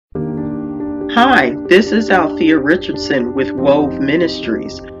Hi, this is Althea Richardson with Wove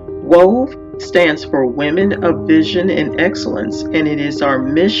Ministries. Wove stands for Women of Vision and Excellence, and it is our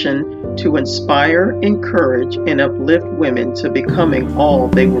mission to inspire, encourage, and uplift women to becoming all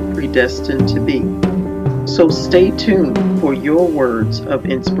they were predestined to be. So stay tuned for your words of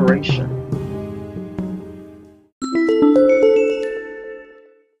inspiration.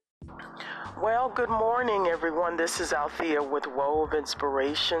 Well, good morning, everyone. This is Althea with Wove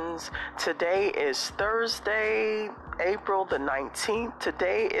Inspirations. Today is Thursday, April the 19th.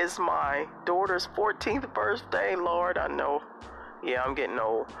 Today is my daughter's 14th birthday. Lord, I know. Yeah, I'm getting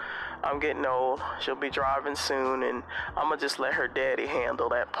old. She'll be driving soon, and I'm going to just let her daddy handle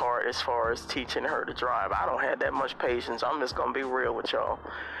that part as far as teaching her to drive. I don't have that much patience. I'm just going to be real with y'all.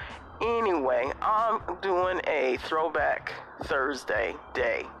 Anyway, I'm doing a throwback Thursday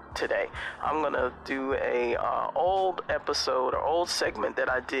day today. I'm gonna do a old episode or old segment that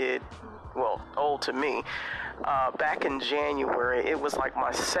I did, well, old to me, back in January. It was like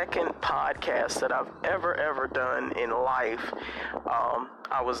my second podcast that I've ever done in life.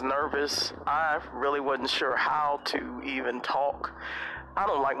 I was nervous. I really wasn't sure how to even talk. I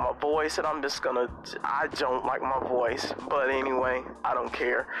don't like my voice, and I don't like my voice. But anyway, I don't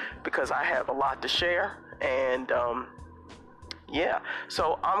care because I have a lot to share. And yeah,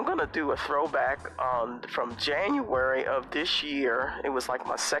 so I'm going to do a throwback from January of this year. It was like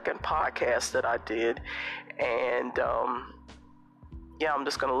my second podcast that I did. And yeah, I'm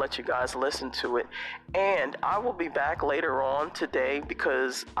just going to let you guys listen to it. And I will be back later on today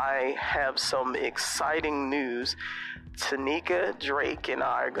because I have some exciting news. Tanika Drake and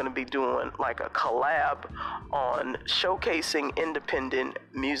I are going to be doing like a collab on showcasing independent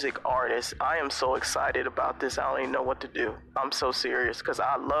music artists. I am so excited about this. I don't even know what to do. I'm so serious because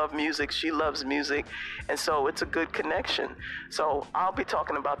I love music. She loves music. And so it's a good connection. So I'll be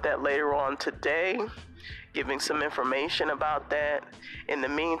talking about that later on today, giving some information about that. In the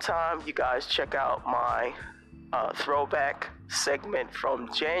meantime, you guys check out my throwback segment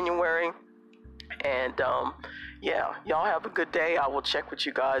from January. And yeah, y'all have a good day. I will check with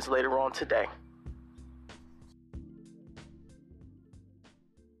you guys later on today.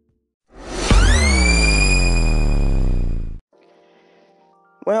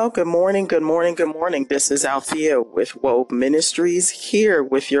 Well, good morning. This is Althea with Wove Ministries, here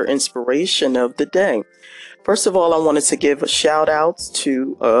with your inspiration of the day. First of all, I wanted to give a shout out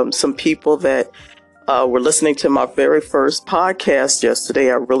to some people that were listening to my very first podcast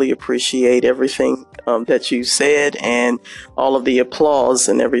yesterday. I really appreciate everything that you said and all of the applause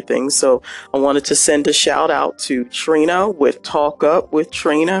and everything. So I wanted to send a shout out to Trina with Talk Up with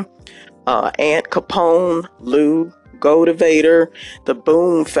Trina, Aunt Capone, Lou, Gotivator, the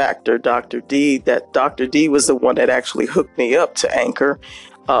Boom Factor, Dr. D. That Dr. D was the one that actually hooked me up to Anchor,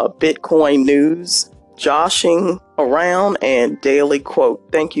 Bitcoin News, Joshing Around, and Daily Quote.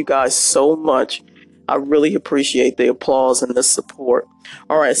 Thank you guys so much. I really appreciate the applause and the support.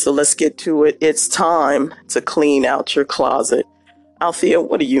 All right, so let's get to it. It's time to clean out your closet. Althea,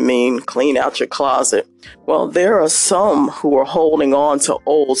 what do you mean, clean out your closet? Well, there are some who are holding on to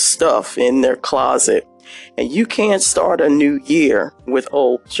old stuff in their closet, and you can't start a new year with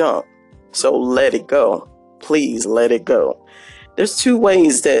old junk. So let it go. Please let it go. There's two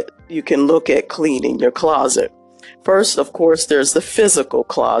ways that you can look at cleaning your closet. First, of course, there's the physical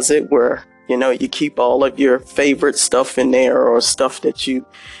closet where you keep all of your favorite stuff in there, or stuff that you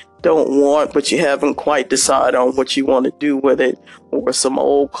don't want, but you haven't quite decided on what you want to do with it, or some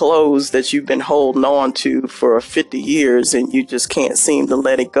old clothes that you've been holding on to for 50 years and you just can't seem to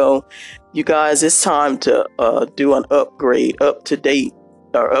let it go. You guys, it's time to do an upgrade, update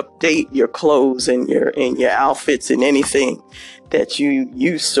your clothes and your outfits and anything that you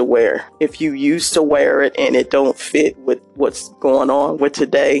used to wear. If you used to wear it and it don't fit with what's going on with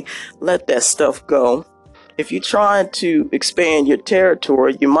today, let that stuff go. If you're trying to expand your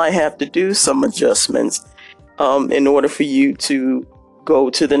territory, you might have to do some adjustments in order for you to go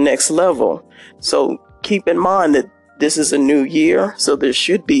to the next level. So keep in mind that this is a new year, so there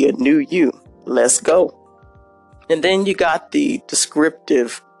should be a new you. Let's go. And then you got the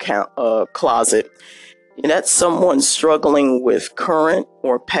descriptive closet. And that's someone struggling with current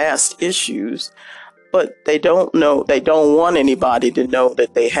or past issues, but they don't want anybody to know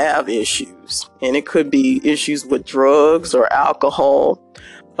that they have issues. And it could be issues with drugs or alcohol,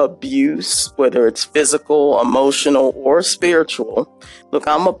 abuse, whether it's physical, emotional, or spiritual. Look,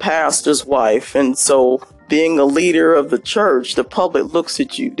 I'm a pastor's wife, and so being a leader of the church, the public looks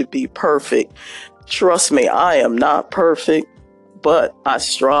at you to be perfect. Trust me, I am not perfect, but I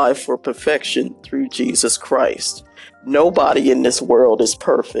strive for perfection through Jesus Christ. Nobody in this world is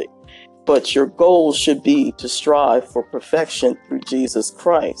perfect. but your goal should be to strive for perfection through Jesus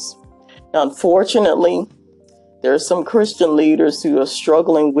Christ. Now, unfortunately, there are some Christian leaders who are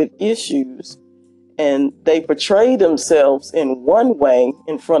struggling with issues, and they portray themselves in one way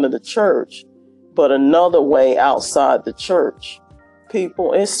in front of the church, but another way outside the church.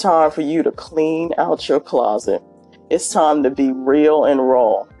 People, it's time for you to clean out your closet. It's time to be real and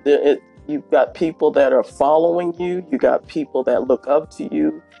raw. You've got people that are following you. You got people that look up to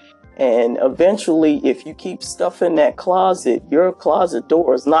you. And eventually, if you keep stuff in that closet, your closet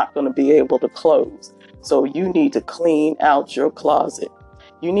door is not going to be able to close. So you need to clean out your closet.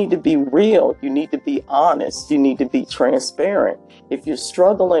 You need to be real. You need to be honest. You need to be transparent. If you're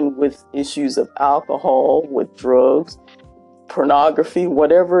struggling with issues of alcohol, with drugs, pornography,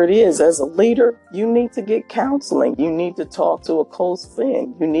 whatever it is, as a leader, you need to get counseling. You need to talk to a close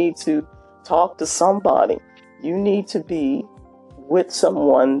friend. You need to talk to somebody. You need to be with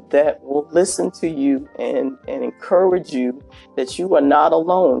someone that will listen to you and encourage you that you are not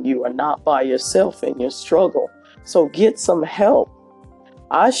alone. You are not by yourself in your struggle. So get some help.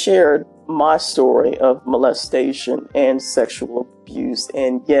 I shared my story of molestation and sexual abuse.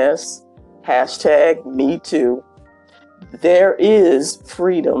 And yes, hashtag me too. There is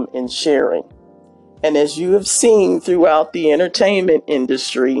freedom in sharing. And as you have seen throughout the entertainment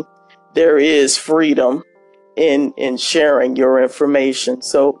industry, there is freedom in sharing your information.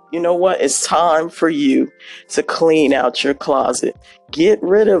 So you know what? It's time for you to clean out your closet. Get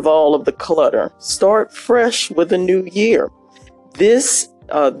rid of all of the clutter. Start fresh with a new year. This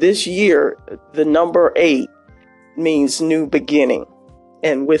year, the number 8 means new beginning.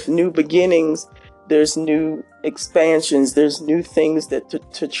 And with new beginnings, there's new expansions, there's new things that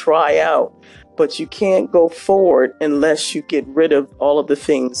to try out. But you can't go forward unless you get rid of all of the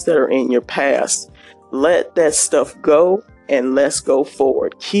things that are in your past. Let that stuff go and let's go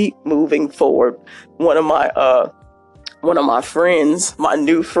forward. Keep moving forward. One of my friends, my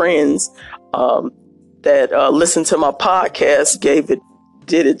new friends, that listened to my podcast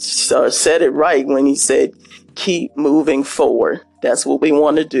said it right when he said, keep moving forward. That's what we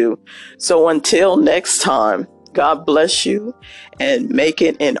want to do. So until next time, God bless you and make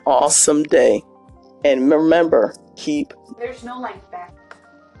it an awesome day. And remember, There's no length back.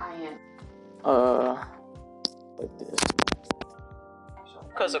 I am. Like this.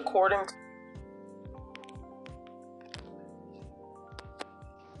 Because according to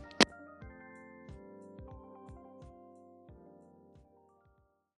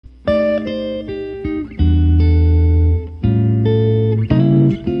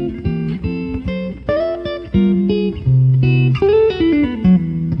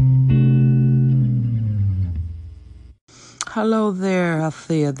Hello there,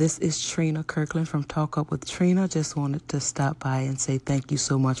 Althea. This is Trina Kirkland from Talk Up with Trina. Just wanted to stop by and say thank you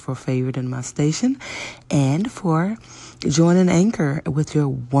so much for favoriting my station and for joining Anchor with your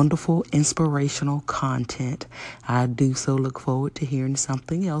wonderful, inspirational content. I do so look forward to hearing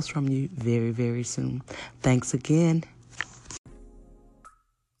something else from you very, very soon. Thanks again.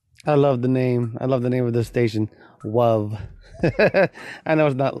 I love the name. I love the name of this station, WOV. I know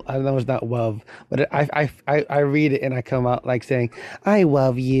it's not WOV, but I read it and I come out like saying, I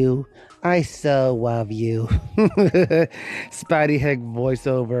love you. I so love you. Spidey Heck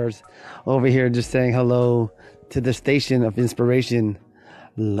voiceovers over here just saying hello to the station of inspiration.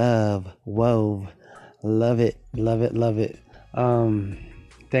 Love, WOV. Love it, love it, love it.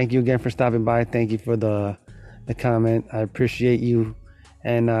 Thank you again for stopping by. Thank you for the comment. I appreciate you.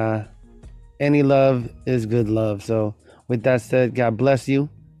 And any love is good love. So with that said, God bless you.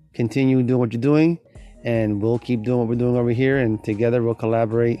 Continue doing what you're doing, and we'll keep doing what we're doing over here, and together we'll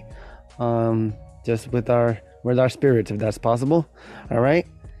collaborate just with our spirits, if that's possible. All right?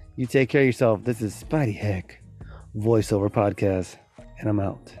 You take care of yourself. This is Spidey Heck Voiceover Podcast, and I'm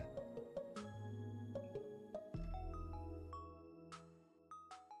out.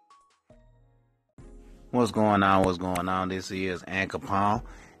 What's going on? What's going on? This is Anchor Palm.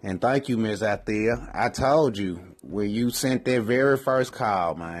 And thank you, Miss Althea. I told you when you sent that very first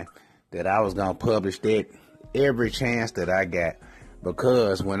call, man, that I was going to publish that every chance that I got.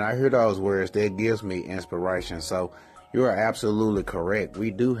 Because when I hear those words, that gives me inspiration. So you are absolutely correct.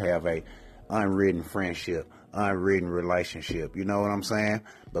 We do have a unwritten friendship, unwritten relationship. You know what I'm saying?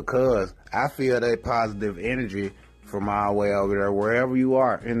 Because I feel that positive energy from all the way over there, wherever you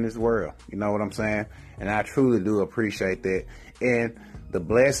are in this world. You know what I'm saying? And I truly do appreciate that. And the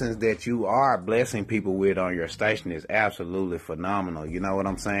blessings that you are blessing people with on your station is absolutely phenomenal. You know what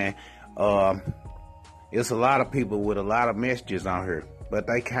I'm saying? It's a lot of people with a lot of messages on here, but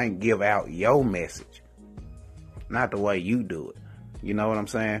they can't give out your message. Not the way you do it. You know what I'm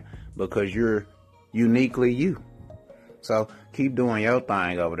saying? Because you're uniquely you. So keep doing your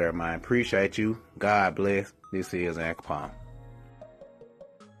thing over there, man. Appreciate you. God bless. This is Anchor Palm.